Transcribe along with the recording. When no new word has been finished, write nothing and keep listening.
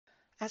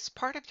As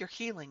part of your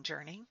healing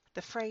journey,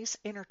 the phrase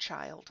inner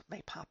child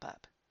may pop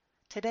up.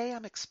 Today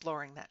I'm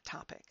exploring that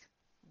topic.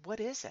 What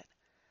is it?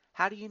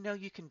 How do you know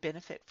you can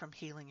benefit from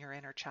healing your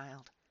inner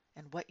child?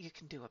 And what you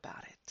can do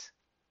about it.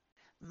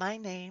 My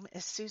name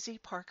is Susie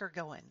Parker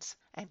Goins,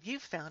 and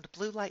you've found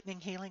Blue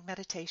Lightning Healing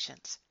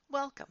Meditations.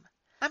 Welcome.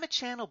 I'm a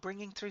channel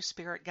bringing through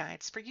spirit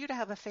guides for you to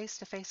have a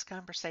face-to-face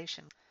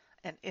conversation,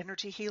 an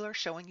energy healer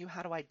showing you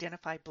how to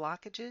identify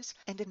blockages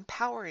and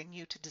empowering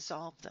you to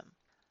dissolve them.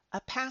 A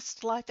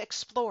past life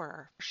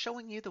explorer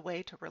showing you the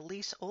way to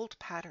release old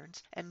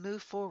patterns and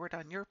move forward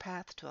on your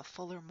path to a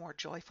fuller, more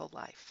joyful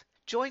life.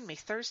 Join me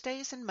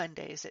Thursdays and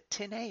Mondays at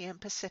 10 a.m.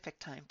 Pacific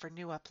time for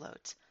new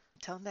uploads.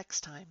 Until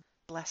next time,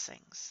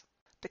 blessings.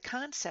 The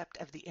concept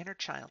of the inner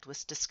child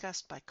was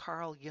discussed by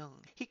Carl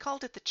Jung. He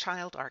called it the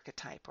child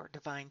archetype or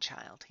divine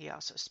child. He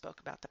also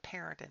spoke about the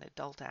parent and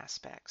adult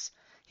aspects.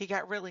 He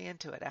got really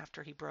into it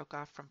after he broke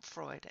off from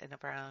Freud in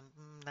around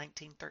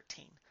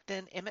 1913.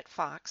 Then Emmett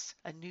Fox,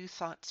 a New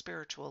Thought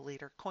spiritual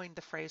leader, coined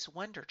the phrase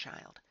wonder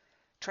child.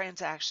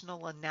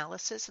 Transactional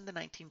analysis in the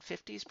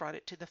 1950s brought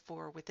it to the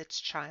fore with its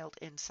child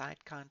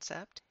inside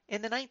concept.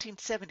 In the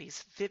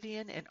 1970s,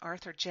 Vivian and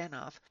Arthur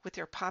Janov, with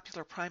their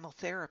popular primal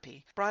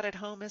therapy, brought it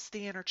home as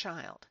the inner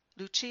child.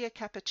 Lucia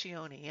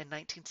Capacchione in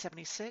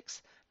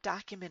 1976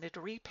 documented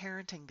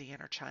reparenting the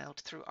inner child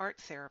through art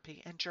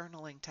therapy and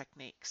journaling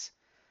techniques.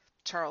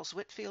 Charles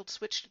Whitfield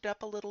switched it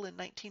up a little in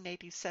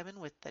 1987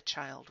 with The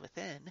Child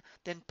Within.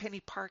 Then Penny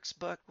Park's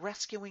book,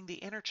 Rescuing the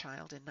Inner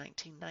Child in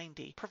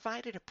 1990,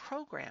 provided a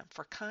program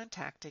for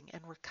contacting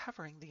and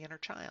recovering the inner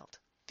child.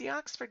 The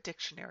Oxford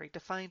Dictionary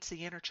defines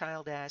the inner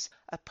child as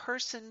a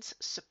person's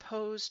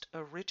supposed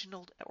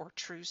original or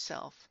true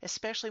self,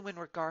 especially when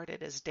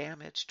regarded as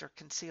damaged or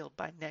concealed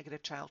by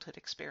negative childhood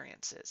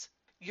experiences.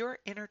 Your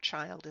inner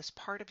child is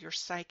part of your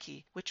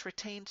psyche, which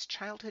retains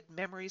childhood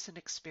memories and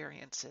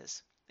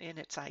experiences. In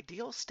its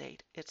ideal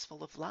state, it's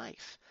full of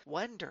life,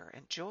 wonder,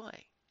 and joy.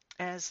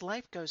 As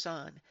life goes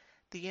on,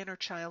 the inner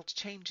child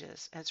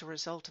changes as a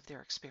result of their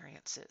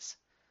experiences.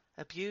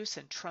 Abuse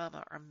and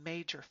trauma are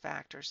major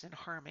factors in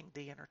harming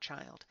the inner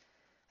child.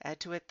 Add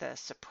to it the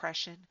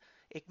suppression,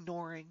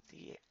 ignoring,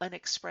 the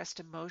unexpressed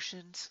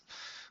emotions.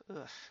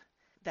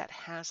 That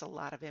has a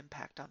lot of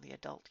impact on the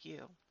adult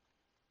you.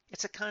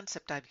 It's a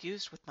concept I've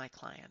used with my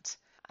clients.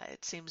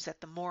 It seems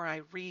that the more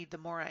I read, the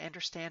more I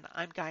understand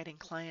I'm guiding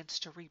clients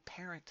to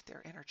reparent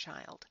their inner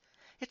child.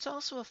 It's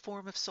also a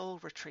form of soul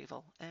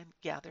retrieval, and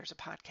yeah, there's a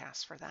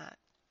podcast for that.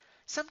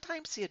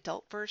 Sometimes the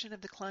adult version of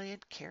the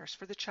client cares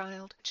for the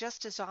child.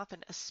 Just as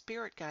often, a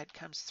spirit guide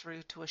comes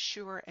through to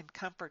assure and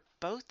comfort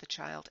both the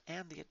child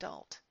and the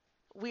adult.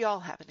 We all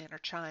have an inner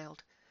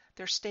child.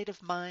 Their state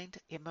of mind,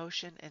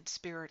 emotion, and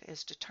spirit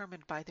is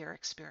determined by their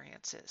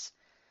experiences.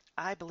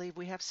 I believe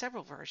we have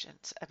several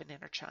versions of an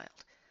inner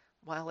child.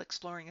 While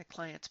exploring a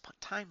client's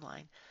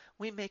timeline,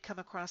 we may come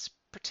across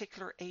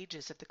particular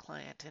ages of the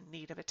client in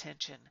need of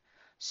attention.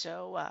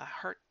 So a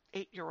hurt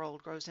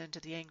 8-year-old grows into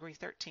the angry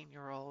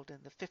 13-year-old, and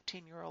the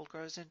 15-year-old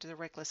grows into the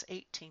reckless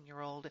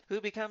 18-year-old,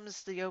 who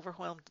becomes the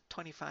overwhelmed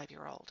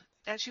 25-year-old.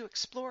 As you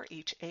explore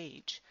each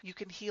age, you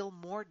can heal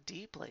more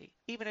deeply,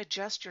 even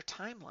adjust your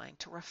timeline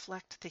to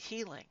reflect the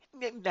healing.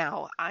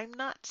 Now, I'm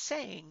not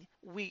saying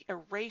we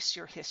erase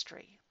your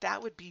history.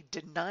 That would be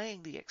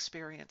denying the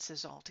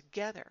experiences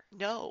altogether.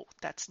 No,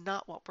 that's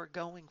not what we're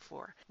going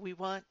for. We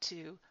want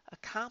to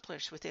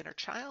accomplish with inner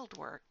child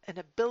work an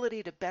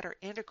ability to better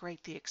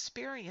integrate the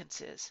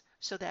experiences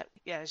so that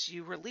as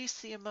you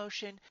release the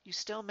emotion, you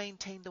still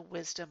maintain the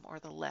wisdom or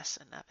the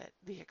lesson of it,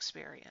 the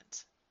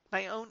experience.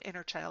 My own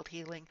inner child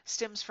healing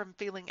stems from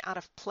feeling out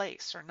of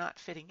place or not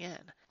fitting in.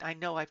 I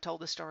know I've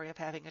told the story of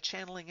having a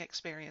channeling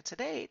experience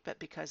at 8, but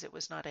because it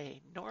was not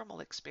a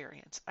normal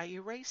experience, I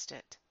erased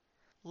it.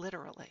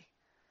 Literally.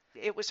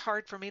 It was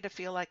hard for me to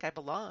feel like I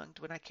belonged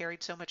when I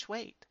carried so much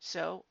weight.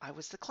 So I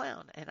was the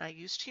clown, and I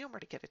used humor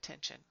to get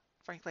attention.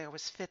 Frankly, I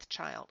was fifth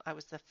child. I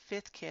was the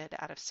fifth kid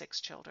out of 6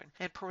 children,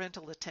 and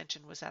parental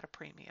attention was at a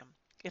premium.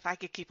 If I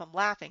could keep them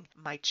laughing,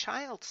 my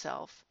child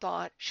self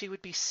thought she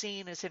would be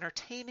seen as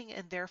entertaining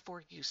and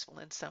therefore useful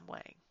in some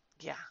way.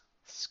 Yeah,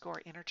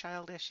 score inner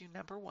child issue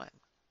number 1.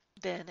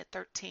 Then at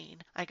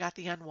 13, I got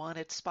the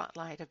unwanted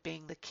spotlight of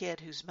being the kid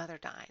whose mother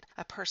died,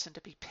 a person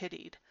to be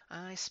pitied.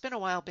 I spent a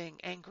while being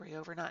angry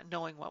over not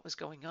knowing what was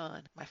going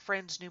on. My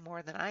friends knew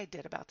more than I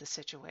did about the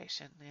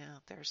situation. Yeah,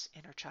 there's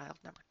inner child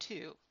number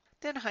 2.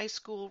 Then high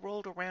school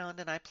rolled around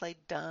and I played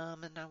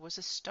dumb and I was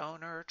a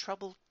stoner,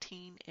 troubled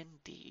teen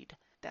indeed.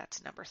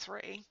 That's number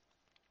 3.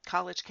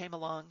 College came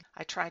along.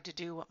 I tried to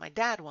do what my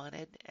dad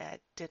wanted.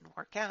 It didn't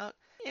work out.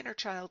 Inner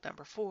child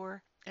number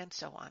 4, and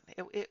so on.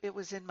 It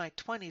was in my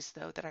 20s,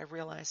 though, that I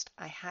realized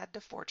I had to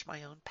forge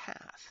my own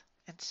path.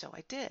 And so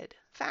I did.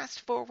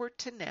 Fast forward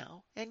to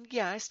now, and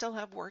yeah, I still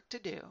have work to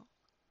do.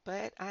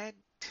 But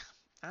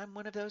I'm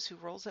one of those who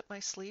rolls up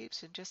my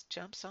sleeves and just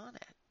jumps on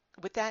it.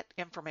 With that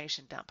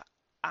information dump,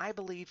 I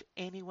believe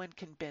anyone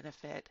can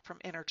benefit from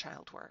inner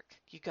child work.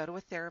 You go to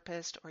a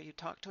therapist or you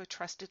talk to a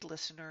trusted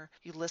listener,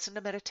 you listen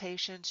to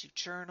meditations, you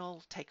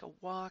journal, take a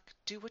walk,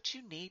 do what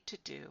you need to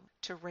do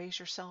to raise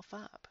yourself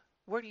up.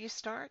 Where do you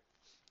start?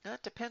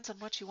 It depends on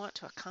what you want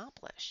to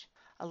accomplish.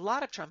 A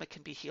lot of trauma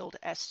can be healed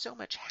as so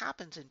much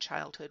happens in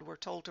childhood we're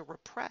told to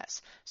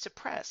repress,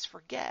 suppress,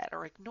 forget,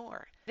 or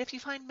ignore. If you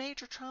find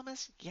major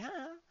traumas,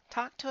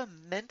 talk to a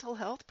mental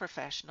health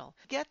professional.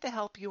 Get the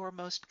help you are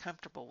most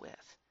comfortable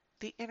with.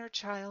 The inner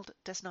child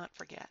does not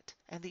forget,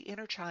 and the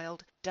inner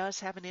child does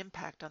have an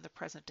impact on the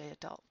present day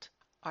adult.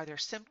 Are there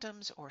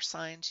symptoms or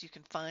signs you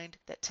can find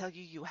that tell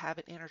you you have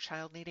an inner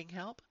child needing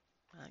help?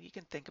 You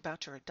can think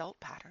about your adult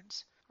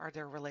patterns. Are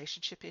there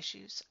relationship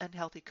issues,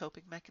 unhealthy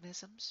coping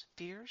mechanisms,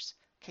 fears?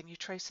 Can you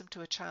trace them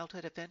to a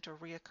childhood event or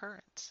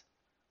reoccurrence?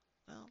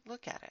 Well,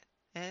 look at it.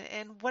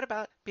 And what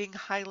about being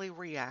highly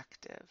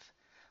reactive?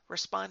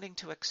 Responding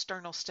to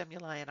external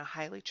stimuli in a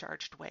highly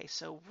charged way,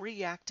 so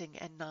reacting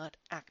and not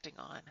acting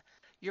on.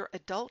 Your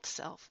adult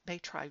self may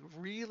try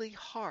really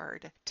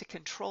hard to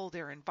control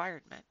their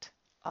environment.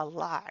 A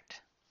lot.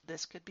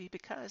 This could be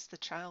because the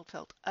child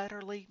felt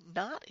utterly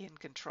not in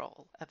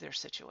control of their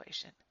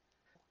situation.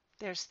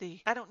 There's the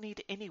I don't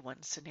need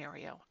anyone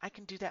scenario. I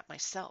can do that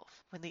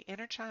myself. When the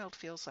inner child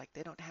feels like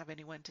they don't have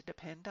anyone to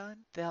depend on,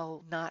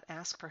 they'll not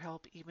ask for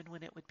help even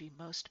when it would be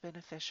most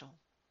beneficial.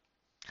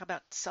 How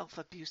about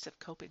self-abusive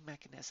coping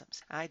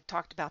mechanisms? I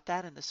talked about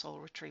that in the Soul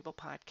Retrieval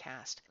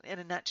podcast. In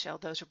a nutshell,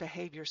 those are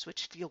behaviors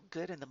which feel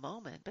good in the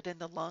moment, but in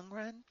the long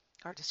run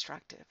are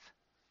destructive.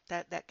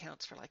 That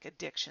counts for like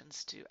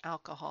addictions to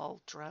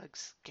alcohol,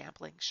 drugs,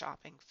 gambling,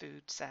 shopping,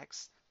 food,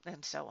 sex,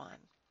 and so on.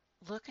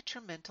 Look at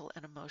your mental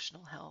and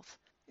emotional health.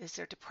 Is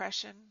there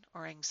depression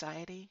or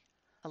anxiety?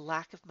 A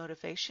lack of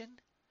motivation?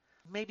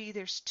 Maybe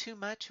there's too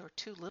much or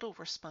too little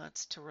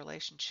response to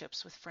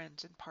relationships with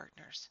friends and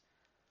partners.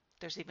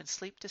 There's even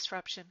sleep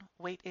disruption,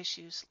 weight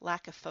issues,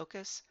 lack of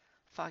focus,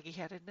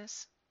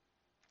 foggy-headedness.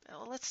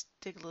 Now, let's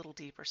dig a little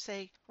deeper.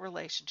 Say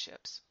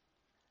relationships.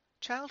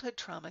 Childhood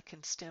trauma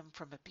can stem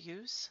from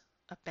abuse,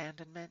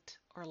 abandonment,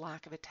 or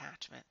lack of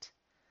attachment.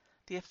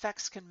 The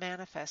effects can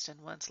manifest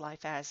in one's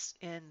life as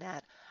in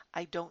that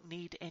I don't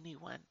need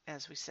anyone,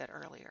 as we said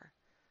earlier.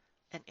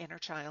 An inner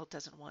child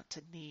doesn't want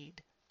to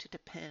need to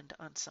depend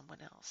on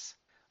someone else.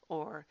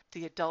 Or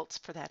the adults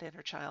for that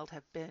inner child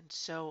have been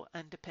so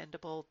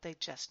undependable they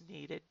just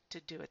needed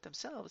to do it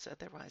themselves,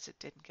 otherwise it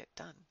didn't get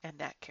done. And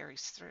that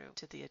carries through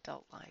to the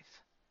adult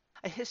life.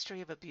 A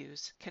history of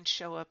abuse can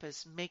show up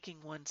as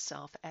making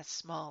oneself as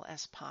small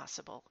as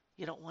possible.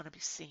 You don't want to be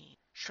seen,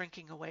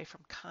 shrinking away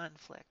from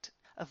conflict,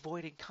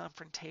 avoiding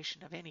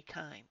confrontation of any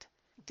kind.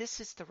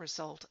 This is the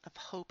result of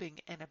hoping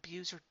an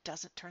abuser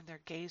doesn't turn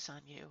their gaze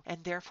on you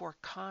and therefore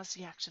cause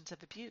the actions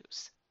of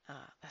abuse.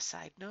 A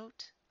side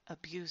note,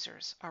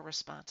 abusers are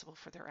responsible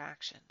for their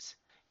actions.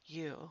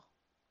 You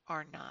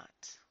are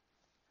not.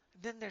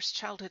 Then there's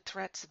childhood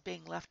threats of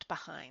being left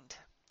behind.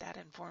 That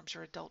informs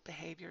your adult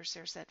behaviors.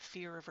 There's that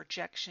fear of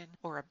rejection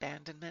or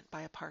abandonment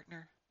by a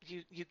partner.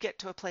 You get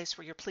to a place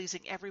where you're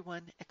pleasing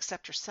everyone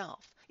except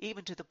yourself,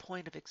 even to the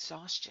point of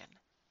exhaustion.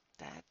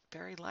 That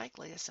very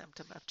likely a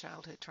symptom of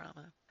childhood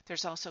trauma.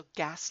 There's also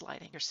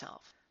gaslighting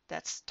yourself.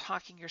 That's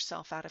talking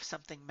yourself out of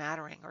something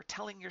mattering or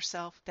telling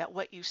yourself that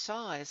what you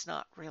saw is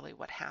not really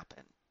what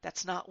happened.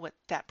 That's not what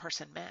that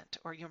person meant,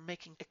 or you're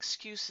making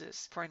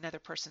excuses for another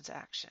person's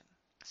action.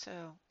 So,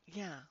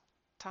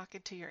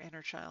 talking to your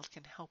inner child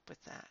can help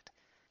with that.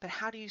 But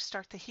how do you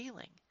start the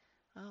healing?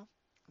 Well,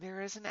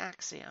 there is an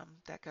axiom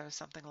that goes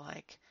something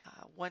like,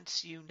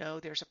 once you know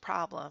there's a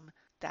problem,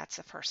 that's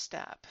a first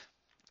step.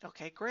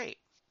 Okay, great.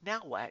 Now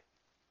what?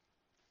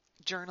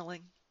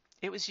 Journaling.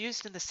 It was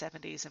used in the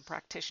 70s and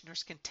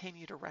practitioners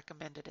continue to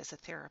recommend it as a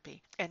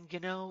therapy. And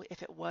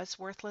if it was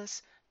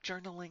worthless,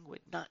 journaling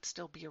would not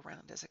still be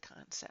around as a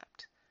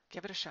concept.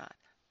 Give it a shot.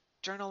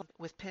 Journal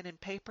with pen and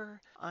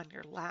paper on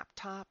your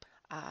laptop.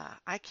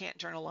 I can't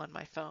journal on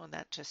my phone.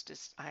 That just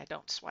is, I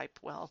don't swipe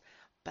well.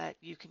 But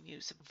you can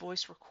use a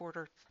voice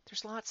recorder.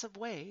 There's lots of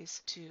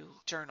ways to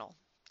journal,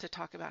 to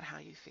talk about how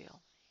you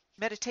feel.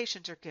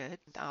 Meditations are good.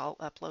 I'll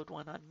upload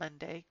one on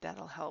Monday.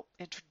 That'll help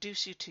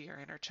introduce you to your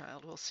inner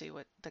child. We'll see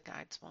what the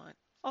guides want.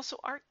 Also,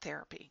 art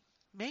therapy.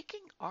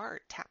 Making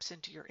art taps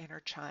into your inner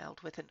child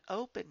with an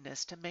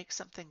openness to make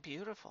something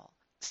beautiful,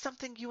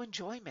 something you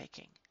enjoy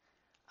making.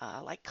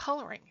 Like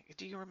coloring.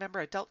 Do you remember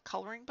adult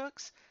coloring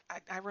books?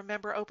 I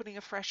remember opening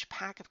a fresh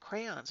pack of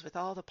crayons with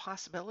all the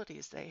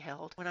possibilities they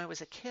held when I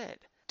was a kid.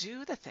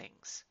 Do the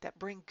things that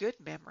bring good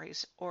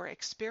memories or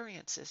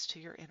experiences to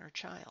your inner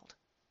child.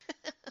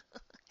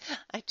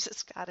 I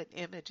just got an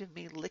image of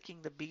me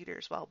licking the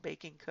beaters while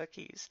baking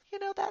cookies.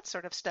 That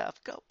sort of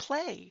stuff. Go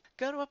play.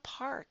 Go to a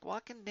park.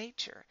 Walk in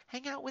nature.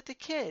 Hang out with the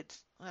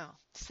kids. Well,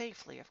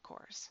 safely, of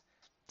course.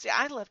 See,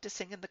 I love to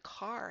sing in the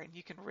car, and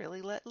you can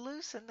really let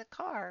loose in the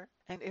car.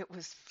 And it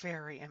was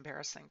very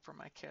embarrassing for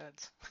my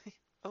kids.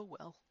 Oh,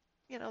 well.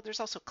 There's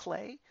also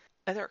clay,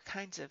 other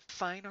kinds of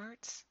fine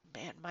arts.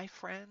 Man, my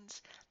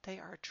friends, they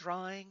are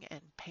drawing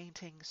and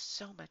painting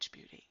so much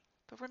beauty.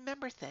 but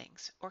remember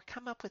things or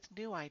come up with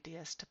new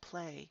ideas to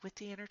play with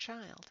the inner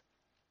child.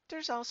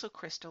 There's also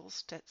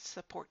crystals that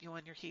support you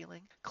on your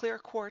healing. Clear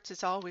quartz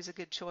is always a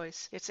good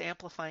choice. Its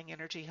amplifying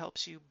energy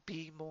helps you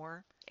be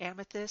more.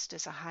 Amethyst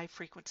is a high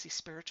frequency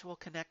spiritual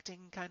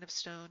connecting kind of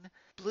stone.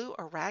 Blue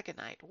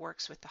aragonite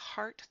works with the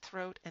heart,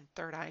 throat, and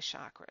third eye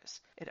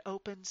chakras. It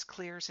opens,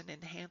 clears, and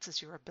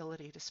enhances your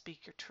ability to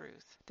speak your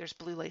truth. There's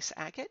blue lace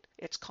agate.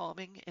 It's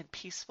calming and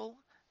peaceful.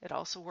 It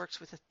also works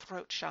with the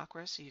throat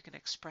chakra so you can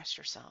express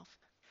yourself.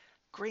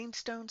 Green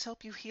stones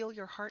help you heal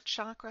your heart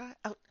chakra.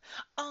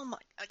 Oh my,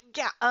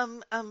 yeah,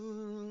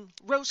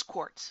 rose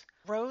quartz.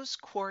 Rose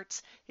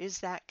quartz is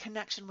that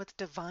connection with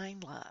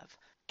divine love.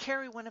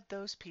 Carry one of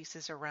those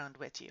pieces around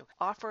with you.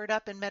 Offer it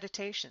up in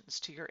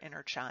meditations to your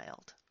inner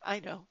child. I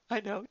know.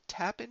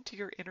 Tap into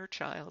your inner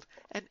child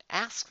and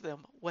ask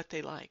them what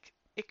they like.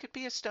 It could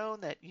be a stone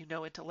that you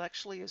know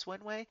intellectually is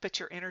one way, but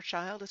your inner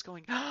child is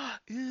going, oh,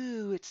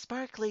 ooh, it's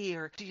sparkly,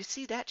 or do you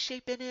see that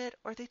shape in it?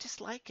 Or they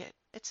just like it.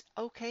 It's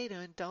okay to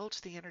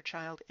indulge the inner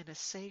child in a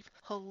safe,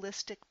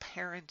 holistic,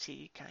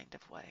 parenty kind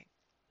of way.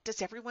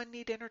 Does everyone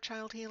need inner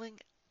child healing?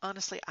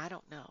 Honestly, I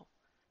don't know.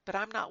 But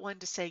I'm not one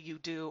to say you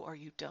do or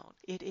you don't.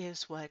 It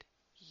is what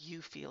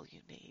you feel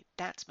you need.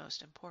 That's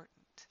most important.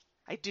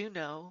 I do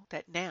know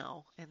that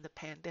now in the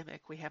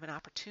pandemic we have an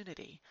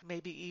opportunity,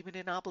 maybe even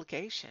an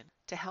obligation,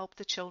 to help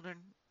the children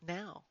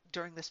now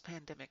during this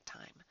pandemic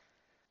time.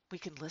 We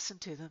can listen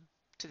to them,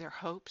 to their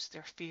hopes,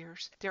 their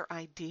fears, their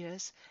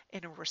ideas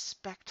in a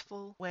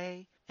respectful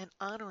way and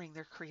honoring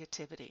their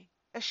creativity.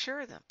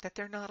 Assure them that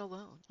they're not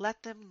alone.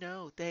 Let them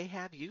know they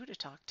have you to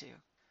talk to.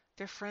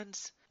 Their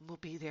friends will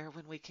be there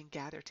when we can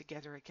gather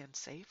together again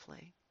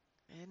safely.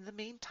 In the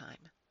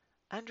meantime,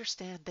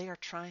 understand they are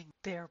trying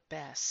their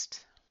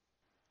best.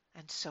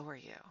 And so are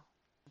you.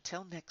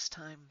 Until next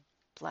time,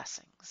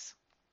 blessings.